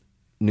he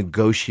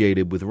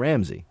negotiated with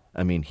Ramsay.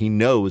 I mean, he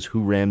knows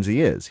who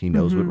Ramsay is. He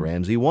knows what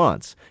Ramsay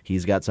wants.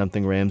 He's got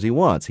something Ramsay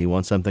wants. He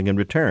wants something in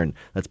return.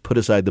 Let's put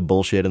aside the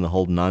bullshit and the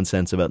whole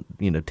nonsense about,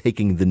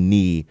 taking the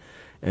knee,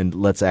 and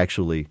let's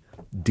actually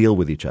deal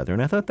with each other.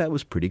 And I thought that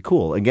was pretty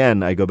cool.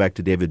 Again, I go back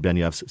to David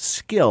Benioff's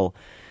skill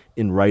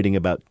in writing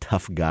about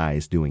tough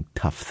guys doing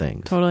tough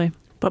things. Totally.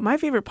 But my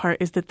favorite part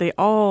is that they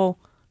all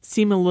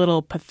seem a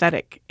little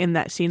pathetic in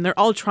that scene. They're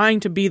all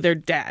trying to be their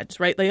dads,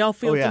 right? They all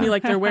feel to me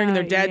like they're wearing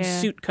their dad's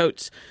suit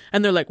coats,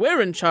 and they're like,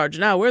 "We're in charge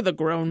now. We're the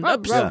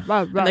grown-ups."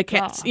 And they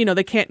can't,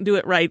 they can't do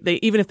it right.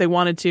 Even if they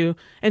wanted to,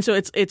 and so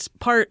it's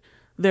part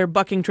they're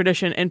bucking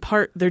tradition, and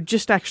part they're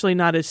just actually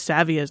not as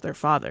savvy as their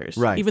fathers,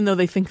 right? Even though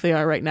they think they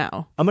are right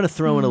now. I'm going to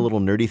throw in a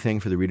little nerdy thing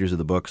for the readers of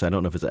the books. I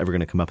don't know if it's ever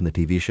going to come up in the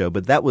TV show,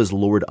 but that was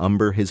Lord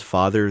Umber. His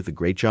father, the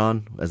Great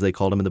John, as they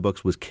called him in the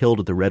books, was killed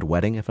at the Red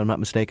Wedding, if I'm not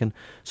mistaken.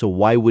 So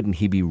why wouldn't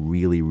he be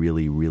really,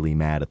 really, really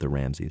mad at the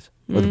Ramsays?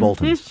 Or the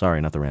Boltons. Sorry,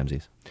 not the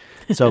Ramsays.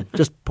 So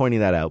just pointing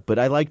that out. But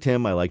I liked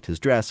him. I liked his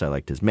dress. I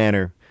liked his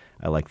manner.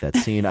 I like that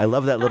scene. I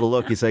love that little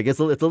look. He's like, it's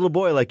a little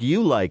boy like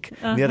you like.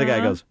 And the other guy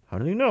goes, how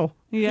do you know?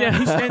 Yeah,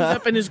 he stands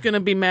up and is going to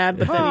be mad,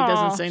 but then he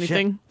doesn't say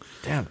anything.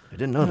 Shit. Damn, I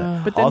didn't know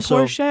that. But then also,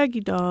 poor Shaggy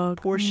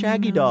Dog. Poor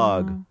Shaggy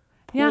Dog.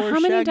 Yeah, how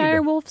many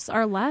dire wolves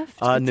are left?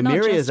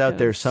 Nymeria is out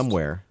there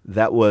somewhere.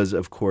 That was,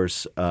 of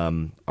course,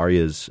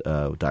 Arya's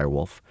dire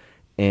wolf.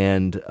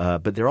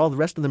 But the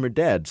rest of them are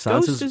dead.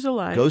 Ghost is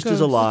alive. Ghost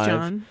is alive.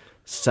 John.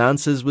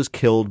 Sansa's was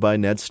killed by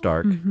Ned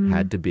Stark.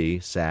 Had to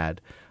be.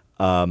 Sad.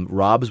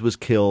 Robb's was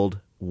killed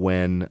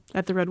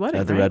at the Red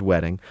Wedding. Red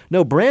Wedding.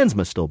 No, Bran's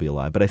must still be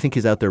alive, but I think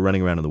he's out there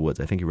running around in the woods.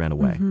 I think he ran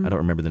away. I don't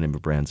remember the name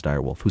of Bran's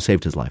direwolf, who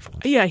saved his life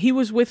once. Yeah, he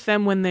was with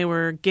them when they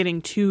were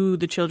getting to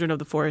the Children of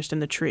the Forest and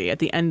the tree at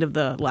the end of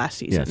the last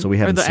season. Yeah, so we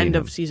haven't or the seen end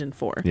him. of season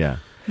 4. Yeah.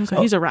 So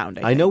he's around.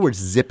 I know we're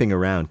zipping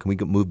around. Can we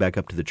move back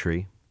up to the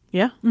tree?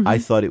 Yeah. I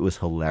thought it was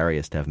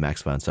hilarious to have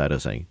Max von Sydow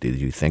saying, "Did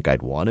you think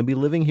I'd want to be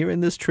living here in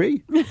this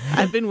tree?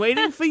 I've been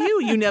waiting for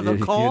you. You never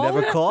call. You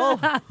never call?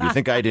 You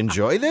think I'd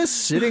enjoy this,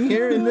 sitting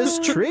here in this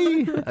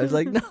tree?" I was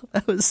like, no,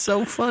 that was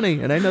so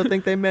funny. And I don't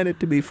think they meant it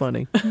to be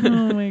funny. Oh,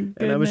 my goodness.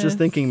 And I was just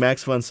thinking,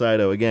 Max von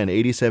Sydow, again,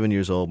 87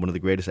 years old, one of the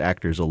greatest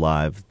actors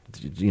alive,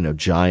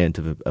 giant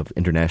of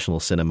international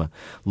cinema,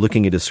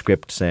 looking at his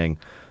script saying,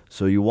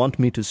 "So you want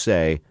me to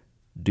say,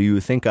 do you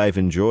think I've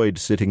enjoyed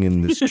sitting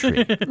in this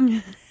tree?"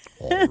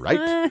 All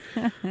right.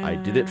 I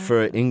did it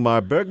for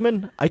Ingmar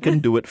Bergman. I can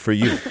do it for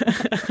you.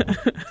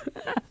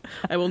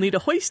 I will need a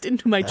hoist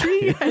into my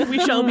tree, and we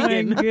shall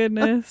begin. Oh, my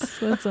goodness.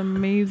 That's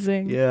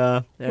amazing.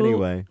 Yeah.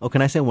 Anyway. Oh,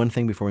 can I say one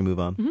thing before we move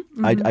on?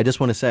 Mm-hmm. I just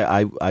want to say,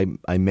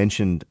 I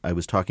mentioned, I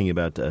was talking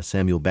about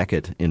Samuel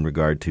Beckett in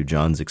regard to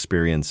John's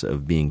experience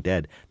of being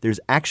dead. There's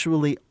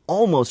actually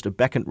almost a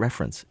Beckett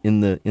reference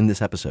in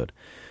this episode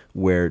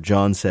where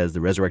John says,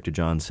 the resurrected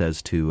John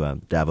says to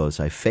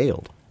Davos, "I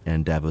failed."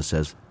 And Davos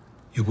says,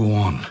 "You go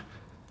on.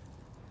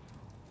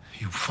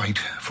 You fight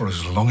for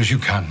as long as you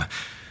can.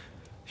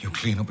 You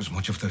clean up as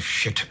much of the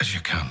shit as you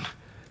can."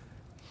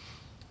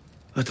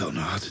 I don't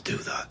know how to do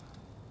that.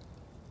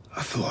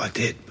 I thought I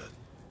did, but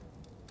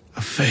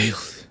I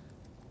failed.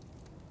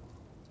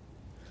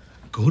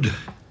 Good.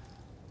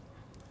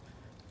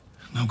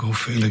 Now go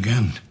fail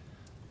again.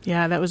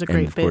 Yeah, that was a great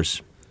And of bit.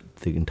 course,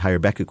 the entire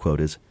Beckett quote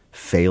is,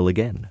 "Fail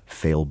again,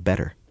 fail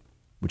better,"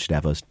 which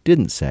Davos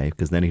didn't say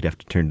because then he'd have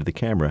to turn to the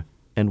camera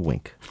and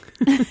wink.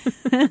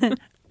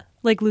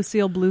 Like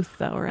Lucille Bluth,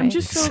 though, right? I'm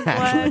just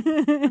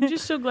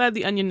so glad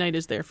the Onion Knight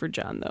is there for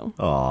John, though.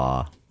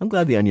 Aw, I'm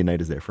glad the Onion Knight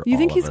is there for You all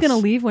think of he's us. going to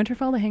leave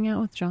Winterfell to hang out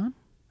with John?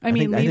 I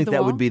mean, leave think the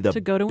that wall would be the to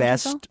go to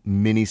best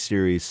Winterfell?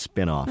 miniseries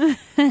spin-off.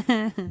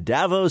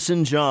 Davos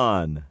and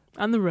John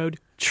On the road.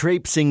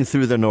 traipsing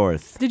through the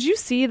north. Did you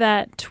see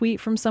that tweet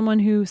from someone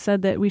who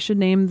said that we should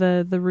name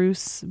the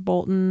Roose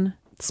Bolton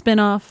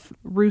spinoff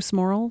Roose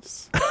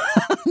Morals?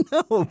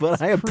 No,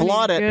 but I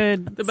applaud it.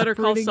 Good. The Better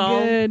Call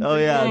Saul. Good. Oh,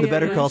 yeah, the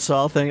Better good. Call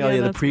Saul thing. Oh, Yeah, yeah,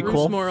 the that's Roose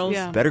prequel. Morals.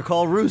 Yeah. Better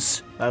Call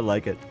Roose. I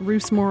like it.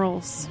 Roose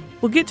Morals.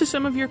 We'll get to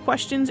some of your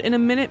questions in a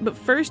minute, but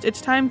first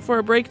it's time for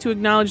a break to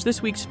acknowledge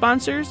this week's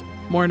sponsors.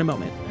 More in a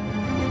moment.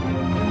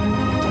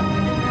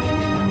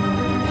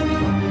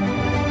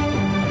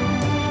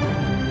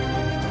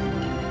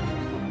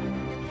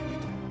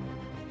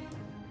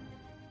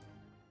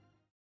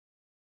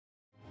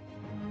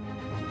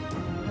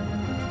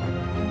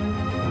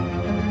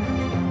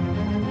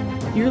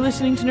 You're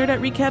listening to Nerdette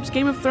Recaps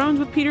Game of Thrones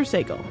with Peter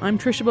Sagal. I'm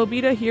Trisha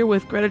Bobita here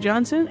with Greta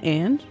Johnson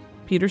and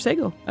Peter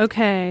Sagal.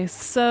 Okay,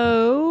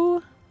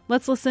 so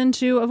let's listen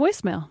to a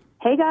voicemail.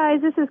 Hey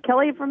guys, this is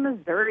Kelly from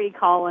Missouri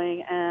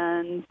calling,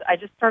 and I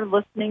just started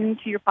listening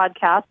to your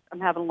podcast. I'm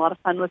having a lot of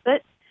fun with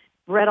it.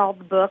 Read all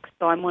the books,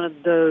 so I'm one of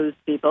those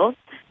people.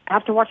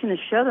 After watching the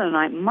show the other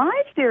night,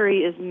 my theory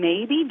is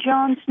maybe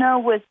Jon Snow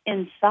was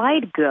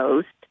inside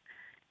Ghost,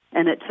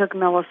 and it took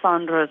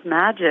Melisandre's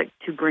magic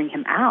to bring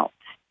him out.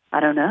 I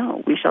don't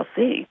know. We shall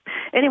see.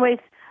 Anyways,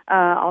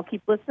 I'll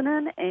keep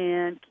listening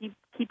and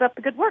keep up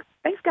the good work.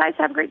 Thanks, guys.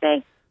 Have a great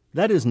day.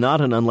 That is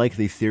not an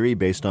unlikely theory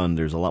based on,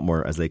 there's a lot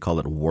more, as they call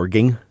it,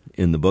 warging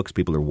in the books.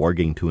 People are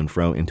warging to and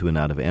fro, into and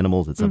out of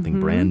animals. It's something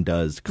Bran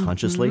does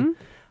consciously.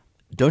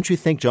 Don't you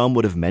think Jon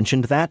would have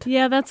mentioned that?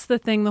 Yeah, that's the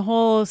thing. The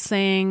whole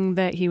saying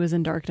that he was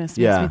in darkness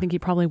makes me think he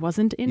probably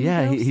wasn't in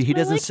Yeah, Ghost. he I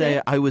doesn't liked say,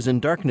 it. "I was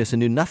in darkness and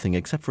knew nothing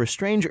except for a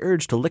strange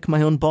urge to lick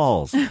my own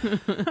balls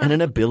and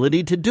an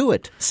ability to do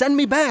it. Send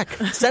me back.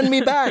 Send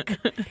me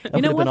back." That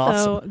You know would what, have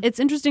been though? awesome. It's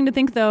interesting to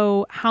think,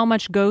 though, how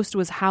much Ghost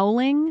was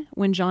howling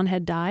when Jon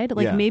had died.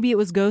 Like, Yeah. maybe it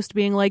was Ghost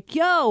being like,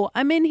 "Yo,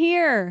 I'm in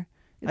here.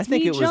 It's I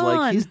think me, it was Jon."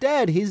 like, he's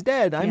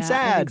dead. I'm Yeah,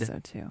 sad. I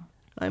think so, too.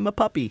 I'm a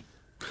puppy.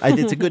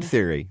 It's a good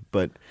theory,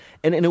 but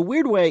and in a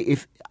weird way,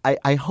 if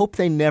I hope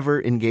they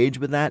never engage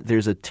with that.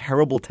 There's a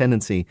terrible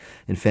tendency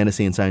in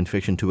fantasy and science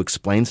fiction to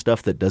explain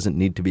stuff that doesn't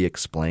need to be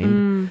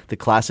explained. The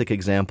classic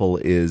example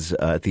is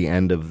at the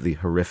end of the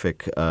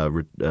horrific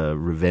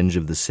Revenge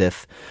of the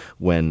Sith,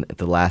 when at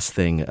the last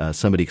thing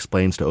somebody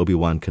explains to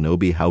Obi-Wan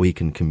Kenobi how he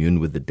can commune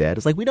with the dead.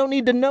 It's like, we don't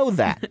need to know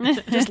that.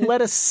 Just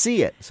let us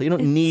see it. So you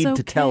don't need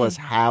to tell us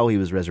how he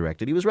was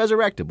resurrected. He was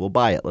resurrected. We'll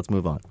buy it. Let's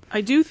move on.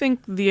 I do think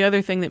the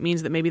other thing that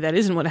means that maybe that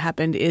isn't what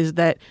happened is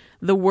that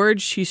the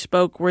words she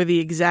spoke were the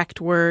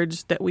exact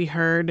words that we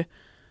heard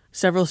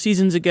several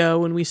seasons ago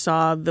when we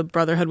saw the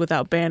Brotherhood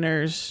Without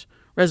Banners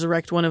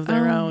resurrect one of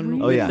their own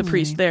with the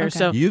priest there. Okay.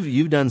 So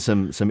You've done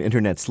some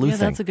internet sleuthing.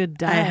 Yeah, that's a good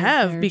dive. I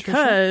have, there,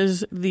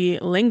 because the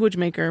language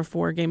maker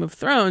for Game of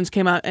Thrones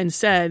came out and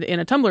said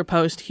in a Tumblr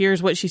post,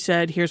 here's what she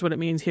said, here's what it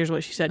means, here's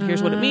what she said,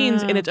 here's what it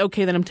means. And it's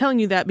okay that I'm telling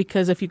you that,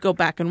 because if you go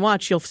back and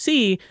watch, you'll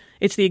see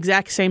it's the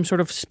exact same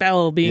sort of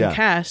spell being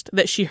cast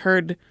that she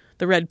heard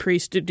the Red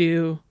Priest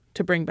do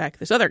to bring back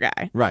this other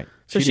guy. Right.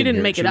 So she didn't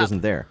hear make it She up.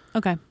 wasn't there.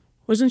 Okay.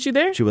 Wasn't she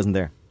there? She wasn't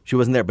there. She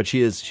wasn't there, but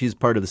she's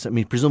part of the. I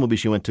mean, presumably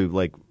she went to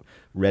like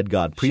Red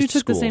God She Priest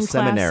took the School same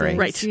Seminary. classes.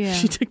 Right. Yeah.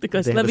 She took the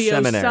class. They have a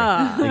seminary.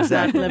 Leviosa.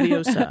 Exactly.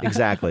 Leviosa.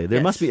 Exactly. There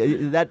Yes. must be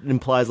that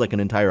implies like an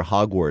entire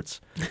Hogwarts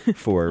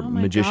for Oh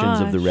my magicians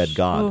of the Red gosh.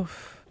 God.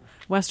 Oof.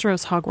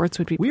 Westeros Hogwarts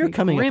would be We are pretty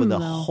coming grim, up with a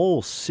though.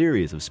 whole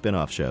series of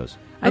spin-off shows.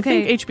 I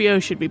Okay. think HBO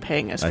should be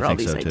paying us I for all think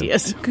these so, too.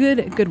 ideas.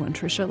 Good one,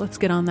 Trisha. Let's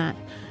get on that.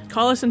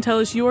 Call us and tell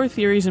us your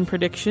theories and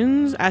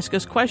predictions. Ask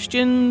us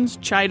questions.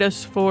 Chide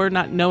us for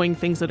not knowing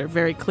things that are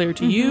very clear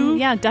to you.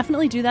 Yeah,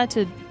 definitely do that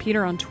to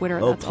Peter on Twitter.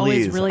 Oh, That's please.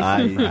 always really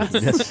fun for us.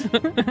 Yes.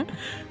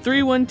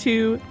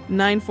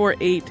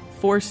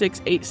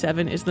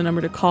 312-948-4687 is the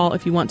number to call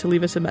if you want to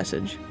leave us a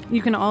message.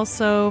 You can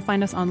also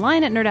find us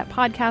online at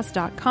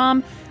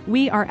nerdatpodcast.com.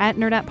 We are at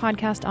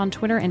nerdatpodcast on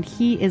Twitter, and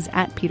he is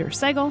at Peter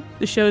Sagal.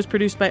 The show is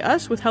produced by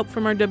us with help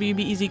from our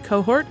WBEZ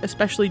cohort,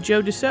 especially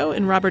Joe Dussault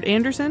and Robert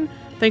Anderson.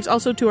 Thanks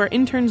also to our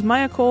interns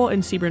Maya Cole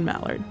and Sebrin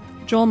Mallard.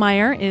 Joel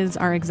Meyer is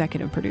our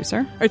executive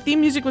producer. Our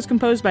theme music was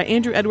composed by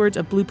Andrew Edwards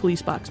of Blue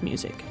Police Box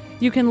Music.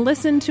 You can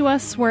listen to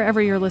us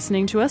wherever you're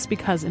listening to us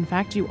because, in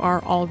fact, you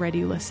are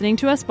already listening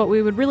to us. But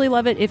we would really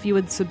love it if you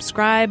would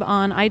subscribe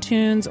on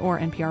iTunes or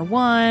NPR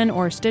One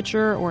or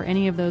Stitcher or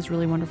any of those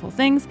really wonderful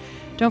things.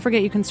 Don't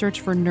forget you can search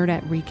for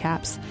Nerdette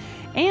Recaps.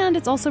 And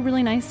it's also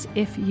really nice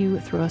if you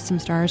throw us some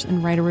stars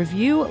and write a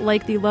review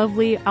like the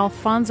lovely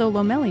Alfonso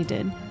Lomelli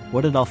did.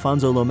 What did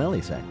Alfonso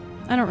Lomelli say?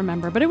 I don't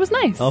remember, but it was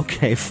nice.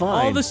 Okay,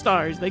 fine. All the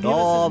stars. They give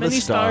All us as the many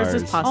stars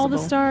as stars. possible. All the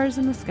stars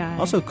in the sky.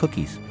 Also,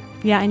 cookies.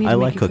 yeah, I need to I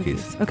make like you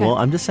cookies. Okay. Well,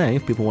 I'm just saying,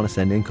 if people want to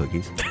send in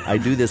cookies, I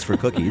do this for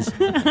cookies.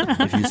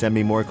 If you send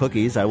me more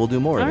cookies, I will do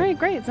more All of it. right,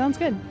 great. Sounds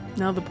good.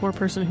 Now the poor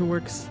person who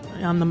works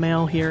on the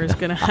mail here is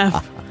going to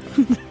have...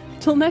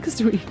 Till next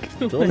week.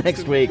 Till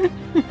next week.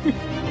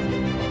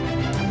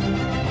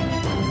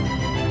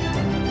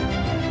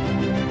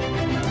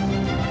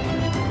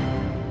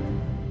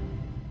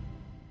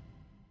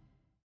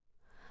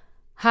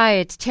 Hi,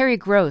 it's Terry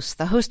Gross,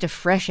 the host of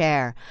Fresh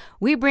Air.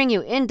 We bring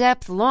you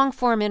in-depth,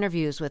 long-form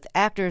interviews with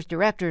actors,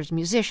 directors,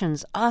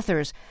 musicians,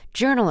 authors,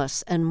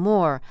 journalists, and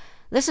more.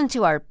 Listen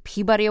to our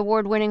Peabody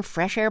Award-winning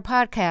Fresh Air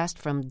podcast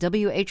from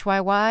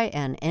WHYY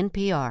and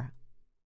NPR.